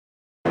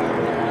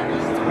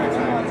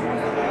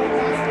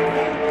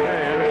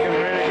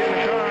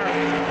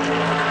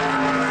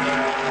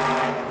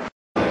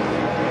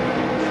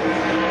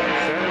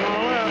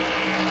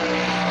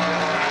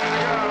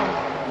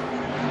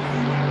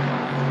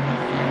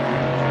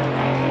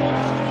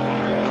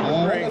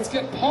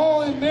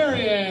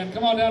Marianne.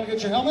 Come on down and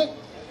get your helmet.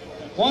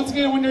 Once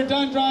again, when you're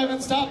done driving,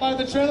 stop by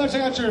the trailer,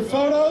 check out your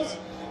photos.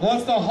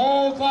 Once the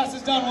whole class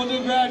is done, we'll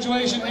do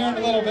graduation here in a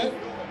little bit.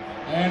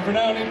 And for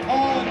now, I need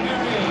Paul and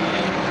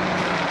Marianne.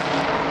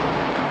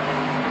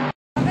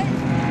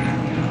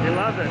 He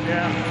loves it,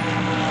 yeah.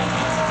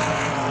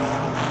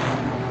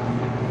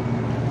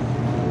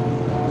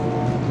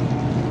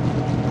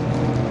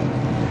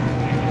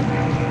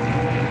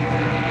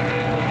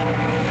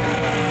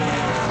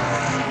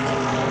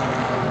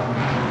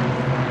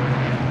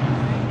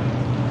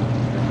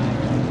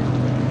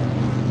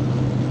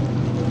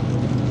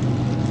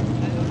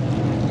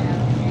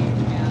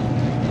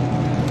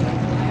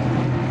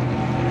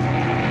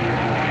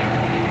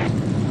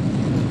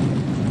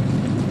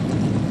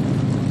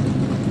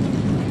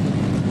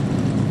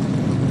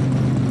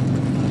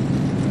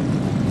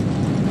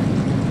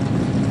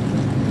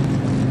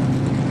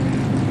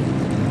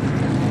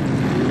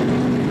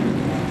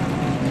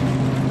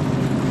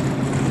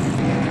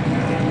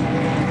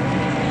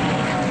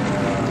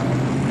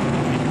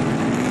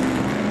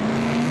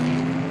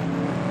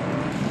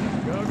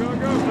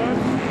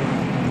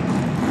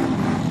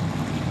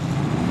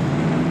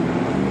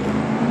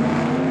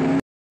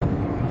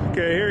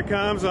 Okay, here he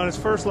comes on his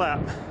first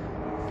lap.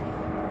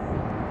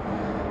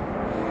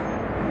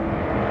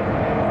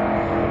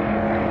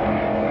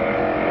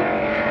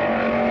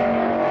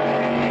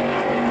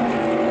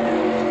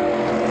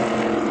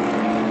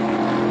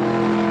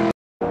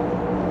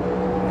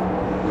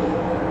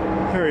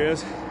 There he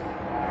is,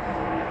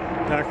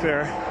 back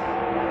there.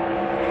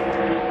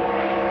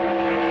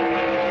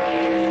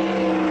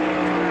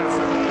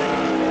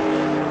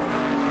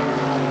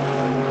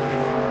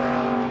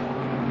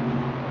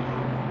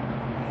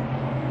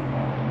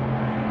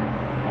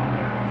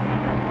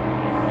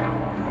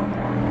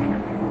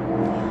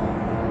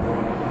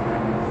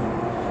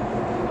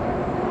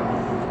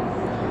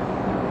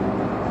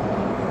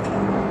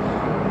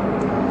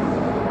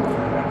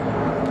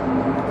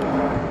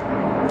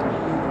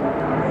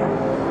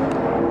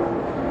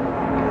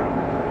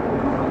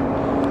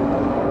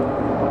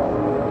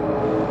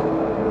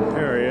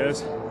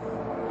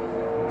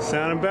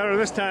 Sounding better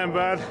this time,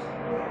 bud.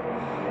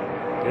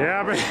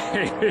 Yeah, baby.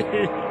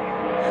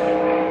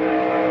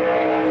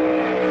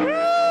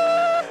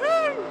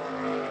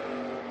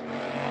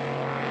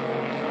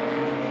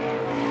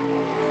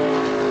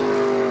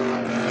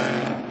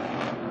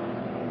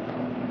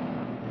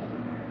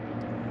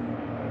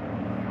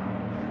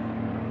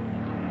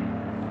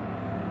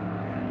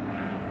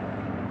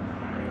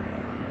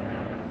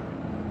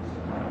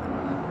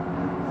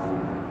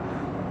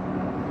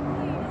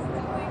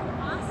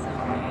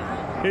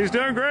 He's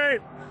doing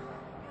great.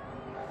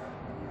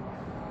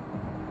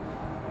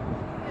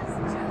 He's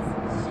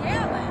just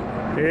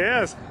jamming. He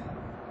is.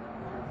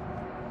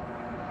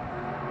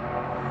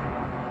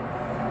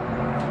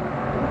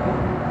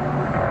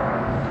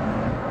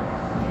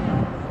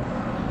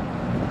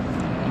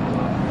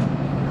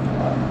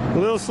 A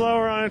little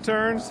slower on the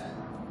turns,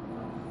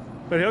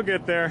 but he'll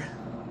get there.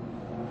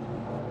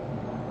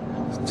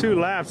 It's 2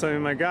 laps. I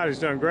mean, my God, he's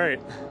doing great.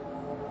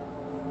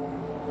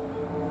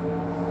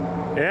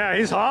 Yeah,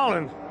 he's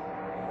hauling.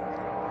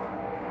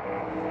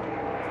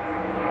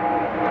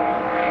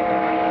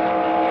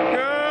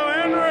 Go,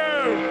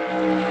 Andrew!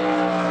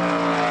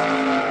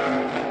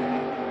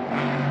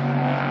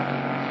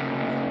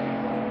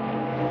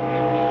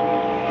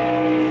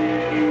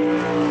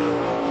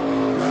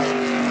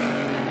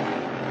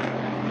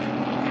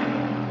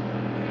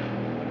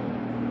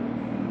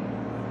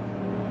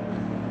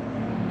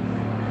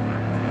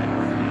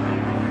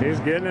 He's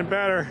getting it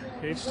better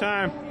each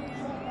time.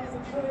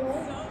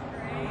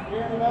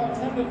 Here in about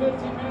 10 to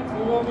 15 minutes, we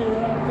will be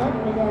wrapped up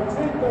with our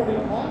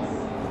 10:30 class.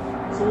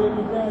 So we'll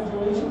do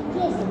graduation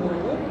just a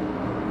little bit.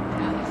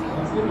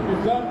 Let's get if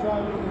you're done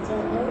driving at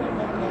 10:30,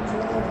 come to that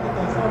trailer, get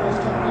those photos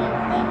checked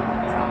out.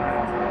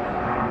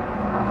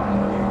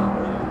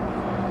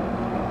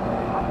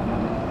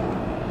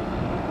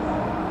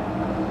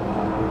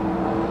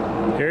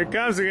 Here it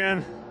comes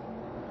again.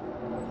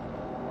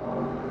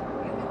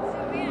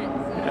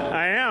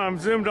 I am. I'm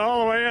zoomed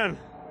all the way in.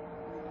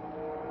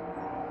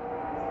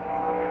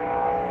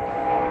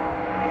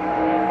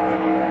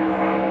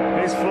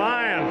 He's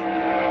flying.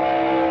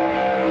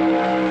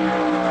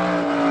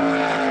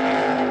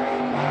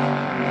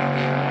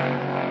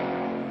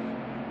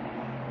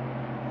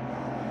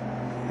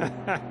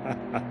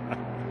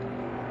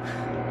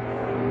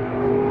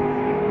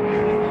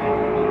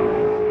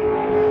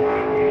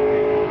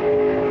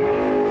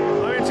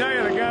 Let me tell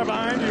you, the guy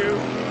behind you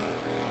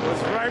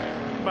was right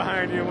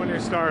behind you when you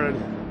started.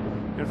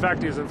 In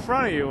fact, he was in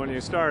front of you when you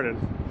started.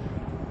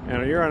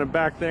 And you're on a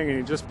back thing and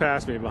you just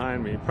passed me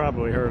behind me. You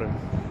probably heard him.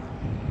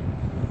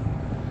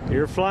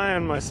 You're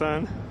flying, my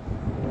son.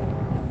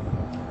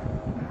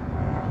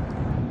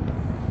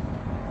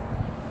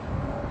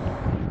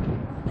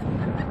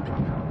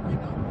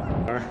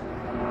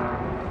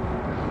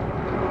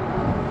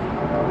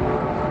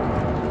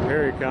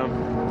 Here you come.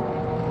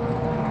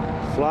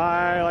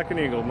 Fly like an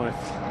eagle, my.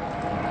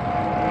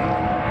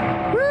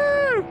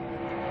 Woo!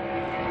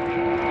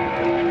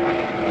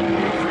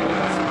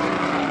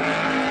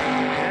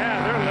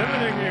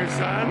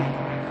 son.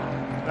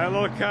 That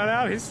little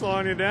cutout, he's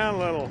slowing you down a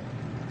little.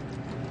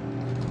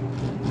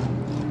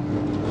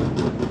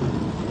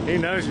 He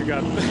knows you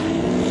got.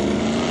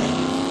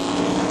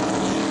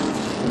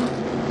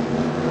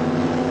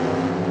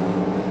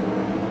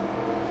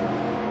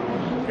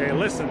 Okay,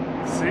 listen.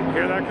 See,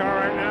 hear that car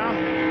right now?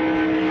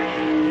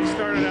 He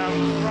started out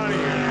in front of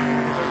you,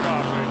 took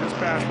off, and he just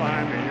passed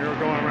behind me. You're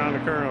going around the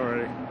curve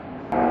already.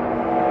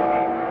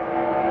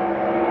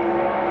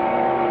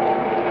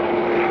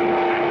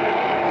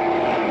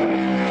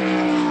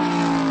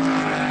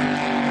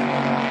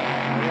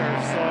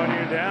 They're slowing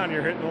you down.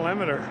 You're hitting the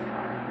limiter.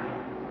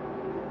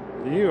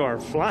 You are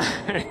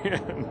flying.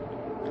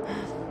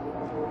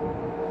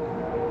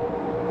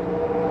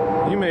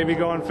 You may be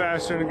going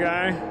faster than a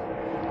guy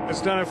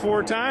that's done it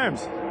 4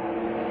 times.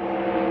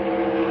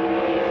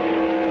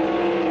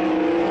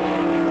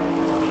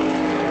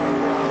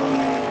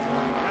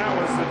 That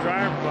was the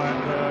driver, but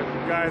the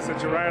guys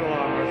that you ride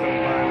along with them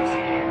behind us.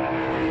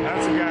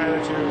 That's the guy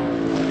that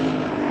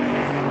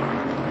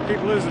you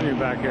keep losing you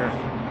back here.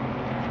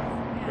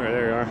 All right,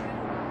 there you are.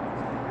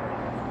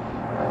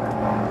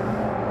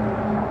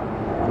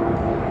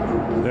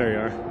 There you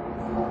are. I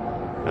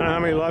don't know how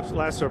many laps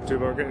we're up to,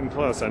 but we're getting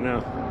close, I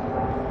know.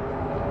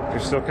 You're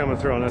still coming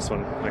through on this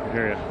one. I can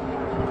hear you.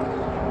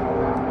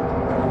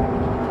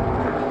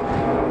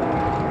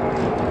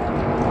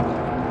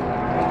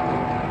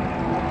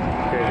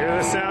 Okay, hear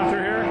the sound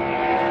through here?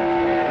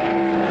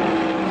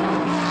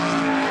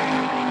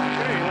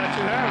 Okay, he let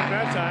you have it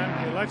that time.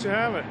 He let you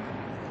have it.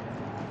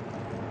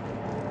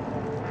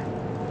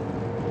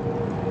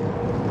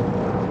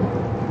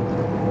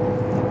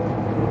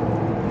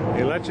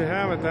 He let you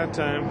have it that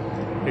time.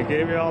 He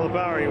gave you all the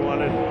power you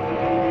wanted.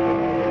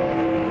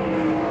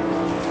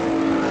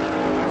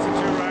 That's what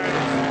you're riding.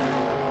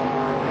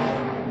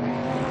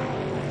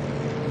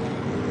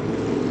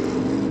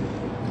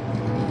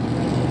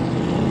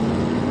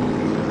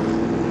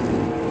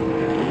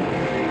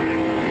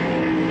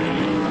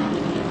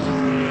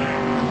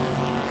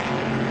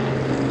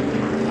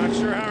 Not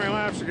sure how many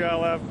laps you got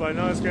left, but I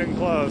know it's getting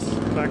close.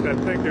 In fact, I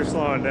think you're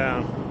slowing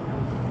down.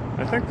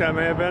 I think that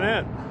may have been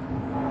it.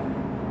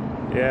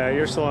 Yeah,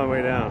 you're slowing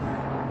way down.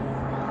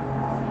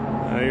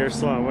 You're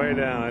slowing way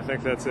down. I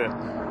think that's it.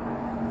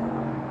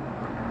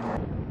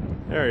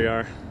 There you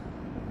are.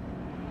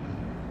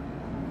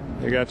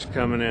 They got you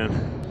coming in.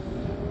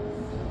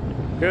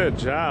 Good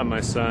job,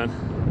 my son.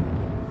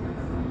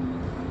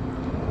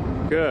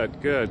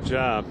 Good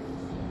job.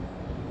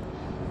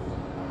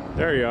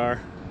 There you are.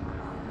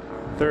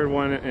 3rd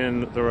one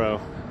in the row.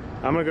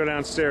 I'm gonna go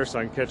downstairs so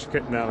I can catch you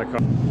getting out of the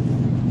car.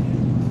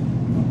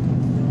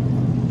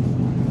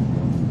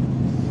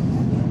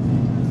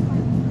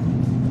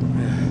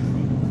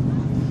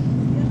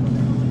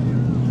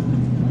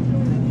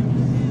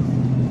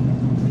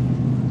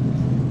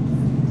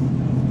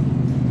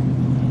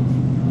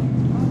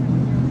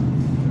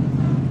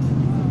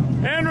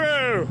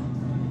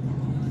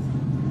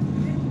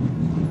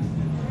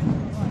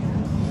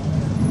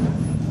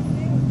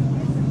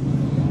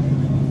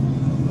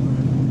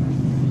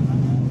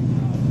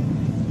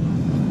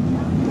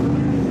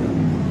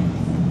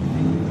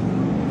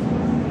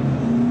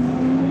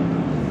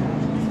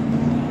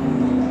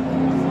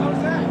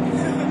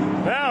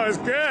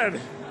 Good.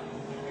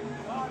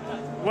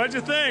 What'd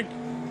you think?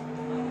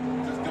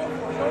 Just go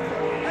for it.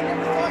 I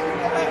never thought you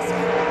would ask.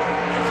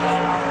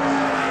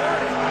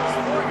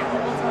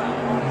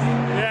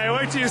 Yeah,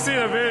 wait till you see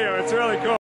the video. It's really cool.